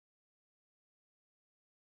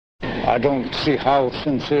I don't see how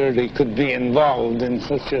sincerity could be involved in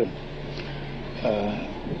such a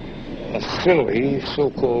silly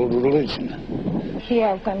so-called religion. He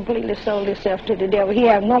have completely sold himself to the devil. He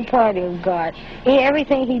have no part of God.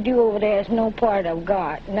 Everything he do over there is no part of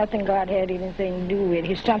God. Nothing God had anything to do with.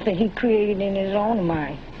 It's something he created in his own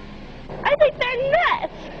mind. I think they're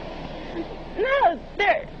nuts. No,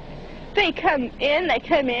 they come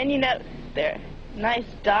in, you know, they're nice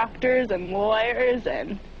doctors and lawyers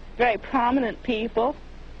and very prominent people.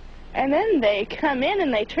 And then they come in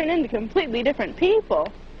and they turn into completely different people.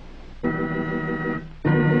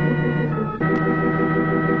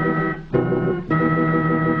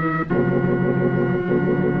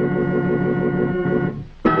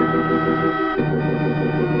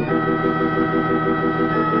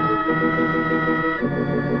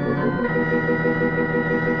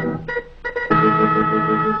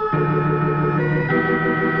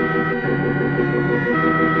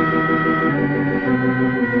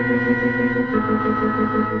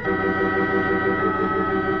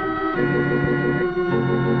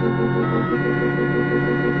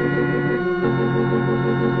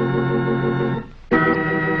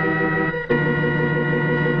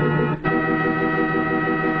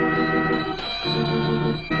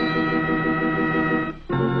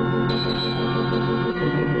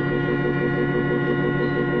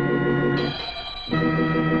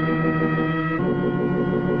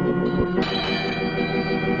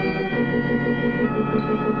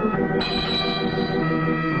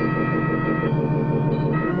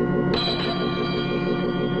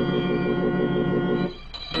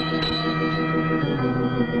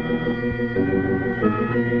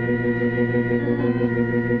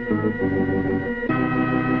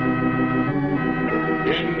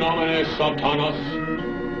 In nomine Satanas,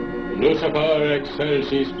 Lucifer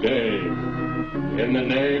excelsis Dei. In the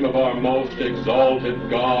name of our most exalted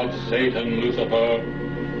God, Satan, Lucifer,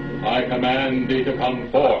 I command thee to come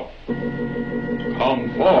forth.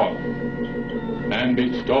 Come forth, and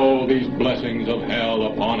bestow these blessings of hell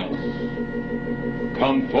upon us.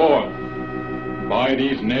 Come forth by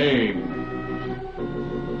these names.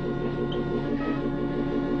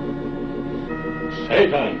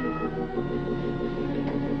 Satan,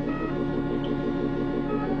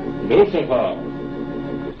 Lucifer,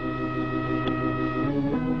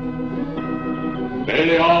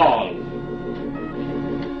 Belial,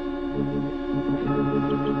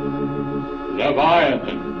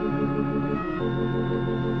 Leviathan,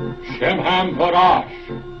 Shemham Parash,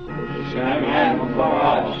 Shemham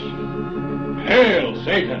Parash. Hail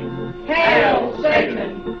Satan! Hail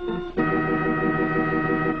Satan!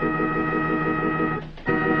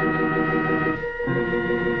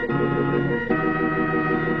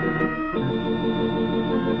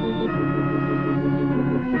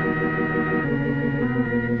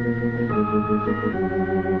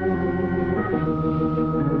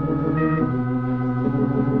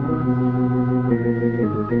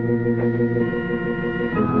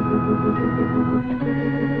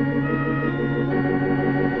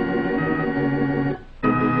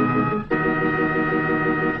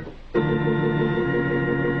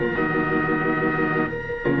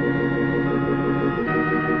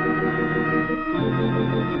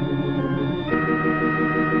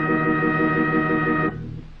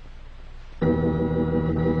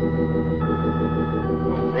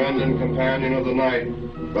 And companion of the night,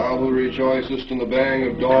 thou who rejoicest in the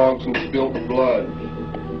baying of dogs and spilt blood,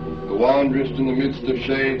 who wanderest in the midst of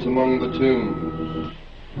shades among the tombs,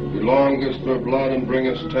 who longest for blood and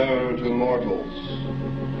bringest terror to mortals.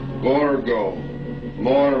 Gorgo,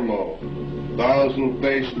 Mormo,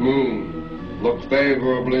 thousand-faced moon, look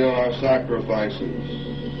favorably on our sacrifices.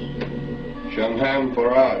 Shemham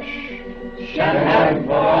Parash. Shemham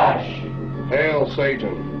Parash. Hail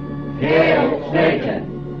Satan. Hail Satan.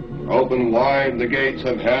 Open wide the gates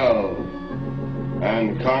of hell,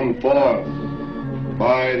 and come forth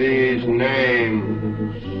by these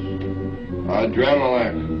names.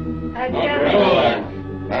 Adremelech, Adremelech,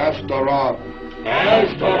 Astaroth,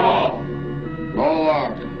 Astaroth,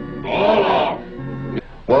 Moloch, Moloch.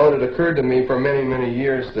 Well, it occurred to me for many, many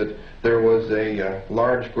years that there was a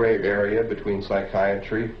large gray area between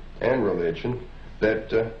psychiatry and religion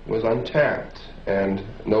that was untapped, and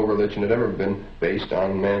no religion had ever been based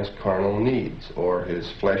on man's carnal needs or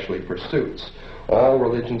his fleshly pursuits. All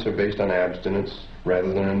religions are based on abstinence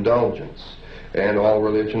rather than indulgence, and all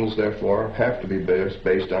religions, therefore, have to be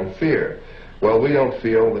based on fear. Well, we don't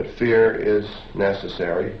feel that fear is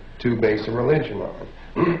necessary to base a religion on.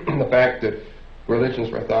 The fact that religions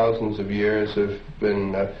for thousands of years have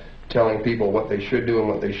been telling people what they should do and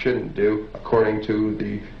what they shouldn't do according to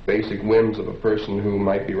the basic whims of a person who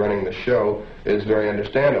might be running the show is very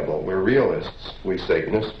understandable. We're realists, we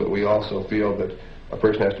Satanists, but we also feel that a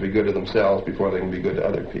person has to be good to themselves before they can be good to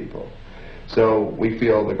other people. So we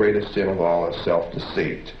feel the greatest sin of all is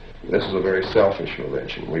self-deceit. This is a very selfish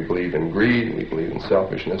religion. We believe in greed, we believe in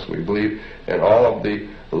selfishness, we believe in all of the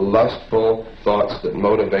lustful thoughts that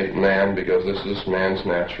motivate man, because this is man's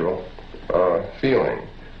natural feeling.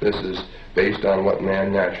 This is based on what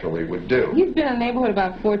man naturally would do. He's been in the neighborhood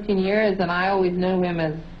about 14 years, and I always knew him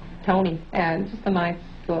as Tony, and just a nice,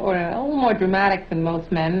 or a little more dramatic than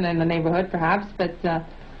most men in the neighborhood, perhaps, but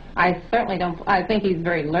I certainly don't, I think he's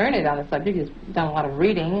very learned on the subject. He's done a lot of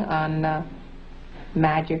reading on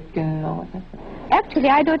magic and all that. Actually,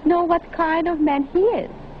 I don't know what kind of man he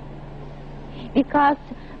is, because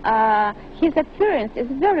his appearance is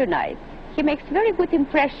very nice. He makes very good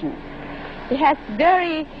impression. He has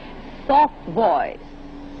very soft voice,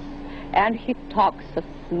 and he talks so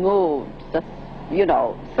smooth, so, you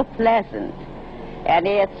know, so pleasant. And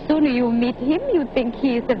as soon as you meet him, you think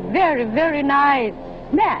he is a very, very nice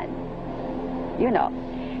man, you know.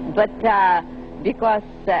 But because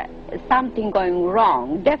something going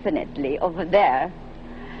wrong, definitely, over there,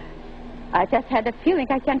 I just had a feeling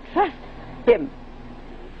I can't trust him.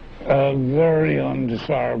 A very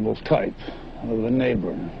undesirable type of a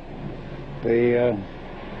neighbor. The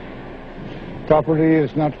property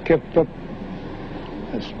is not kept up,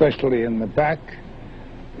 especially in the back.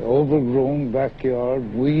 The overgrown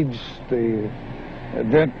backyard, weeds, the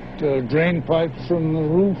drain pipes from the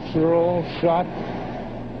roofs are all shot.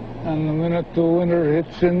 And the minute the winter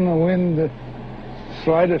hits in, the wind, the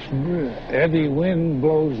slightest eddy wind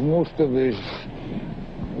blows most of his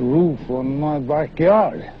roof on my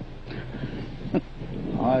backyard.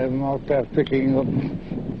 I'm out there picking up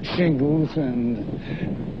shingles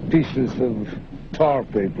and pieces of tar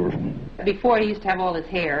paper. Before he used to have all his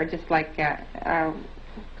hair, just like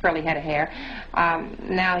curly head of hair.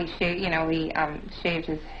 Now he shaves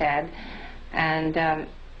his head and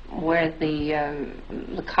wears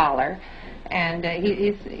the collar. And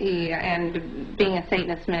and being a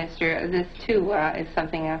Satanist minister, this too is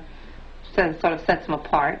something sort of sets him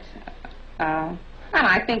apart. And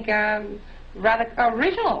I think rather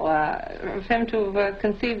original of him to have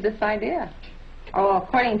conceived this idea. Oh,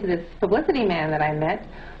 according to this publicity man that I met,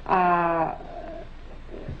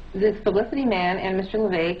 this publicity man and Mr.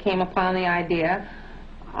 LeVay came upon the idea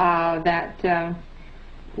that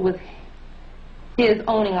with his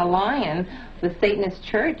owning a lion, the Satanist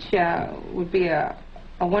church would be a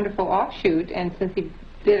wonderful offshoot, and since he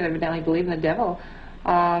did evidently believe in the devil,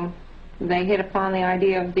 they hit upon the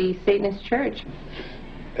idea of the Satanist church.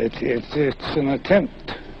 It's an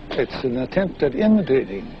attempt. It's an attempt at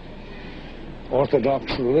imitating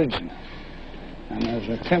Orthodox religion, and as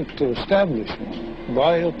an attempt to establish one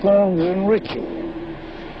by a form and ritual.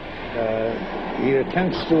 He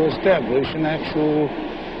attempts to establish an actual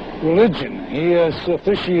religion. He has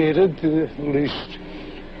officiated, at least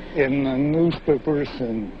in the newspapers,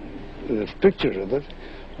 and there's pictures of it,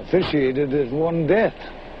 officiated as one death.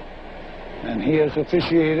 And he has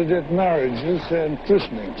officiated at marriages and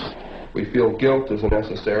christenings. We feel guilt is a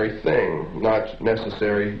necessary thing, not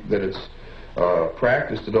necessary that it's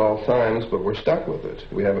practiced at all times, but we're stuck with it.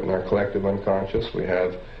 We have it in our collective unconscious. We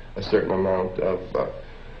have a certain amount of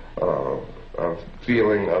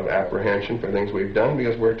feeling of apprehension for things we've done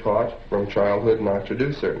because we're taught from childhood not to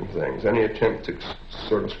do certain things. Any attempt to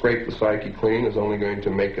sort of scrape the psyche clean is only going to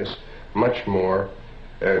make us much more,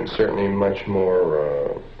 and certainly much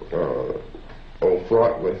more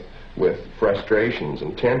fraught with frustrations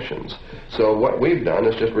and tensions. So what we've done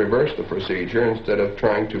is just reverse the procedure. Instead of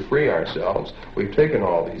trying to free ourselves, we've taken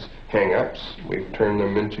all these hang-ups, we've turned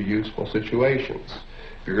them into useful situations.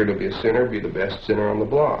 If you're going to be a sinner, be the best sinner on the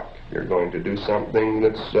block. If you're going to do something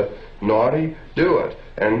that's naughty, do it.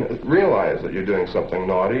 And realize that you're doing something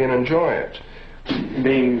naughty and enjoy it.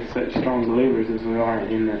 Being such strong believers as we are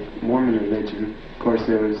in the Mormon religion, of course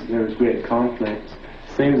there was great conflict.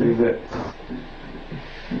 Seems as it's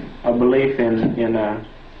a belief in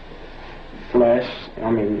flesh,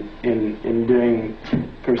 I mean, in doing,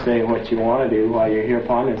 per se, what you want to do while you're here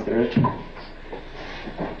upon this earth.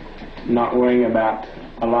 Not worrying about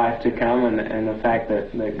a life to come and the fact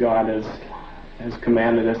that God has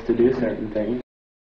commanded us to do certain things.